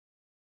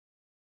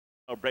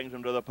Brings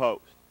him to the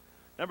post.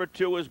 Number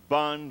 2 is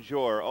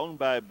Bonjour, owned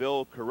by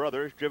Bill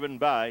Carruthers, driven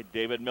by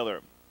David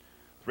Miller.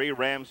 3,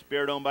 Ram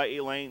Spirit, owned by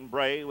Elaine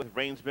Bray, with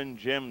reinsman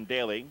Jim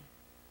Daly.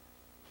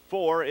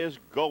 4 is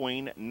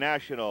Going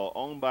National,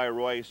 owned by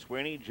Roy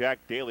Sweeney. Jack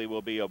Daly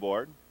will be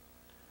aboard.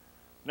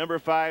 Number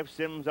 5,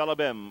 Sims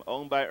Alabim,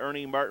 owned by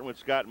Ernie Martin with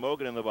Scott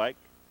Mogan in the bike.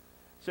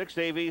 6,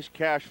 AV's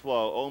Cash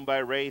Flow, owned by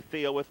Ray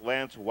Thiel with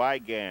Lance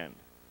Wygand.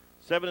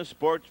 7 is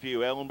Sports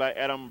View, owned by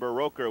Adam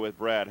Baroker with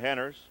Brad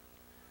Henners.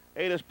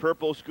 8 is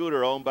Purple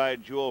Scooter, owned by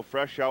Jewel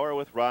Freshour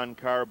with Ron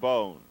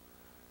Carbone.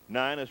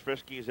 9 is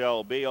Frisky's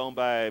LB, owned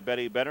by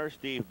Betty Benner.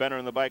 Steve Benner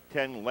in the bike.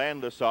 10,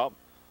 Land Assault,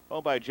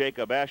 owned by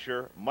Jacob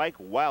Asher. Mike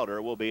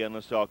Wilder will be in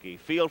the sulky.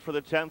 Field for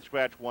the 10th,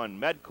 scratch 1,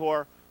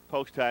 Medcore,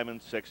 post time in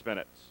 6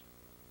 minutes.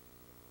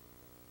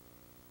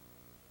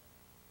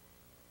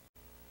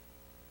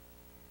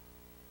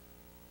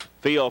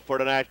 Field for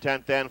tonight's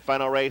 10th and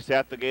final race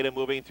at the gate and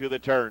moving through the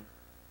turn.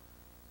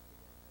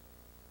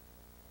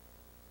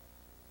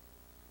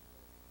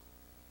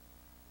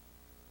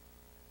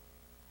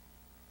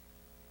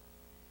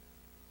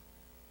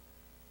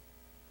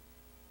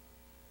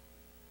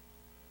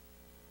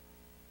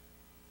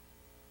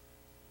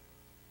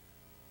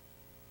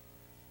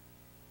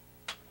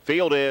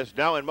 Field is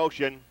now in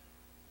motion.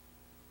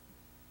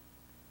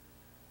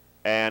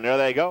 And there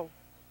they go.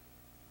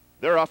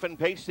 They're off and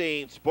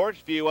pacing. Sports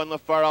View on the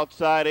far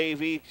outside.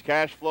 AV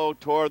Cash Flow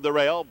toward the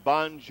rail.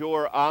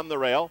 Bonjour on the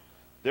rail.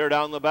 They're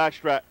down the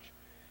backstretch.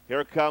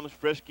 Here comes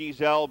Frisky's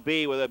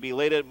LB with a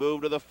belated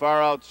move to the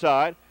far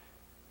outside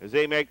as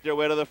they make their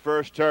way to the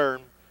first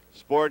turn.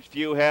 Sports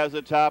View has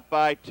the top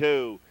by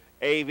 2.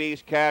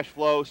 AV's Cash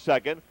Flow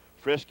second.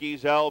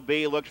 Frisky's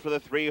LB looks for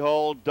the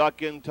 3-hole.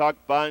 Duck and Tuck.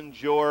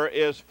 Bonjour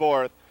is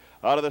 4th.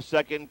 Out of the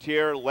second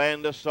tier,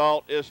 Land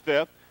Assault is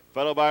 5th.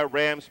 Followed by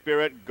Ram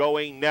Spirit,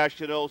 Going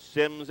National,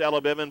 Sims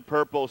Alabim, and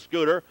Purple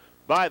Scooter.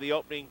 By the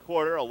opening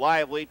quarter, a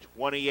lively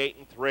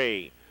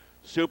 28-3.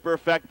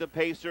 Superfecta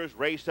Pacers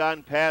race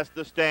on past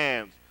the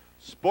stands.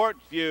 Sports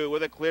View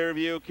with a clear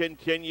view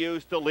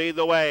continues to lead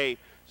the way.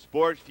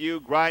 Sports View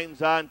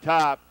grinds on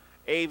top.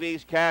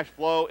 AV's Cash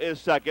Flow is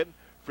second.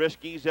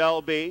 Frisky's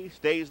LB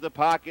stays the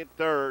pocket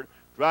third.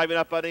 Driving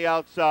up on the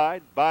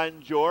outside,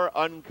 Bonjour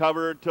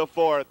uncovered to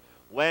 4th.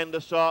 Land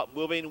Assault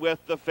moving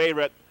with the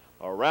favorite.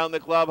 Around the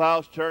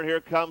clubhouse turn,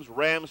 here comes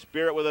Ram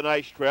Spirit with a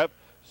nice trip.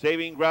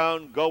 Saving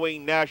ground,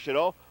 Going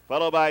National.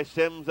 Followed by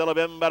Sims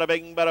Alabim, bada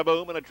bing, bada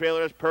boom, and a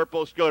trailer is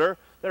Purple Scooter.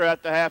 They're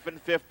at the half in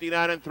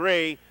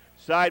 59-3.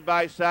 Side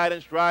by side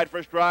and stride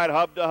for stride,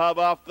 hub to hub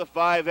off the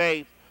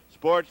 5/8.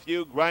 Sports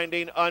View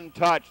grinding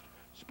untouched.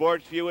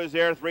 Sports View is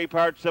there, 3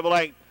 parts of a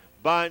length.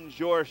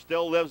 Bonjour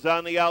still lives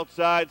on the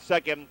outside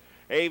second.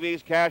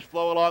 AV's Cash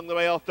Flow along the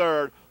rail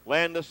third.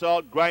 Land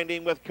Assault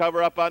grinding with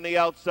cover up on the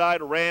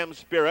outside. Ram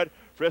Spirit.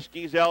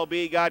 Frisky's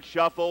LB got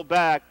shuffled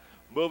back.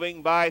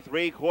 Moving by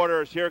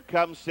 3/4. Here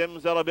comes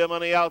Sims Alabim on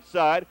the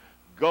outside.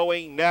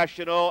 Going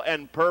National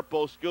and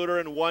Purple Scooter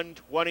in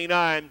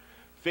 129.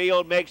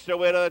 Field makes their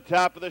way to the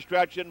top of the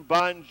stretch, and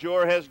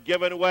Bonjour has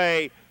given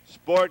way.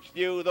 Sports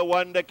View the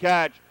one to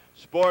catch.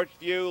 Sports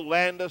View,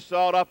 Land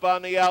Assault up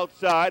on the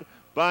outside.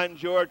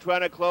 Bonjour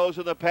trying to close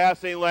in the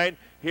passing lane.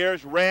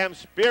 Here's Ram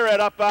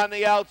Spirit up on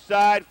the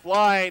outside,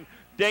 flying.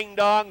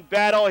 Ding-dong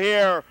battle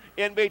here.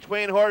 In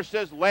between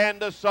horses,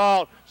 Land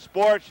Assault,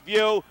 Sports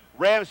View,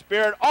 Ram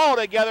Spirit, all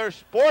together.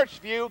 Sports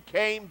View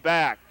came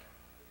back.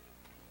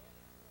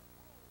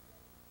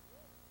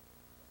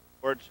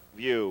 Sports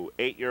View,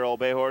 8-year-old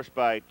bay horse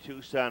by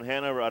Tucson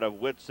Hanover out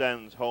of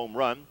Whitson's home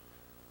run.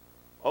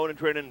 Owned and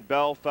trained in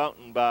Bell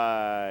Fountain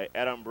by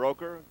Adam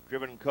Broker,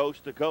 driven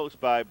coast to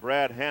coast by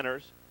Brad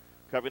Hanners.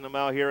 Covering the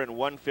mile here in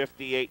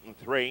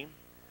 158-3.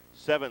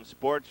 7,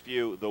 Sports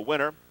View, the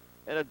winner,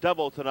 and a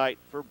double tonight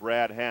for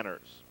Brad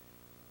Hanners.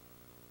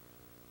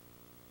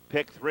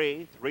 Pick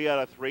 3, 3 out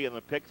of 3 in the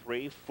pick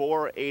 3,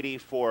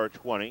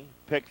 484.20.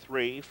 Pick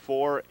 3,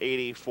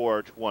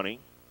 484.20.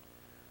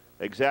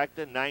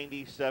 Exacta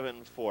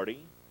 97.40.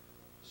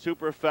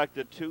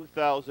 Superfecta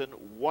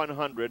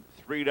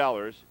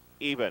 $2,103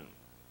 even.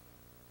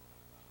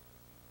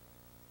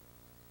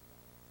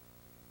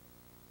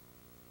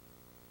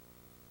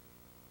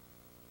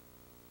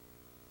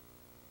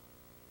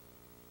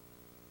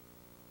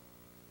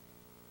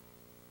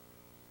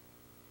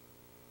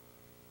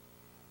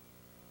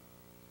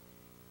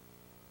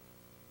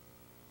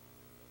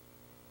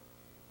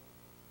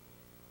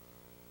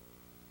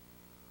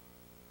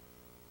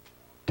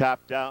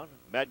 Top down,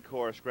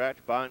 Medcore scratch,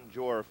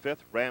 Bonjour 5th,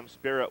 Ram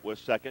Spirit was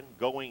 2nd,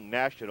 Going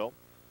National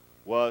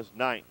was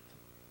 9th.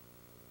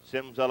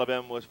 Sims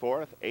Alabim was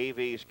 4th,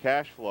 AV's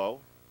Cash Flow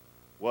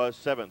was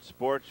 7th,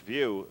 Sports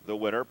View the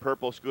winner,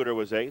 Purple Scooter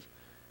was 8th,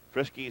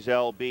 Frisky's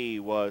LB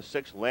was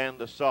 6th,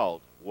 Land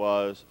Assault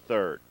was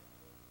 3rd.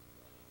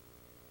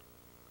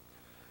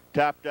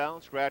 Top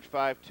down, scratch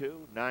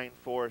 5-2,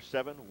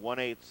 9-4-7,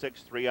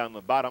 1-8-6-3 on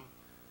the bottom.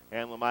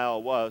 And the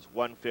mile was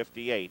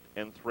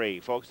 158-3.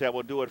 Folks, that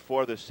will do it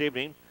for this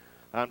evening.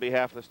 On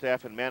behalf of the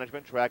staff and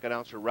management, track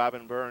announcer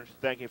Robin Burns,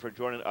 thank you for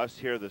joining us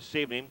here this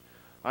evening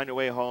On your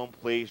way home,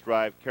 please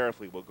drive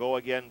carefully. We'll go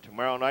again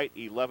tomorrow night,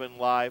 11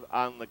 live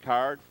on the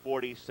card,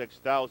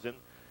 46,000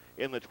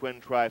 in the twin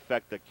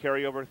trifecta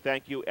carryover.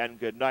 Thank you and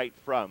good night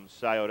from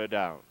Scioto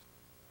Downs.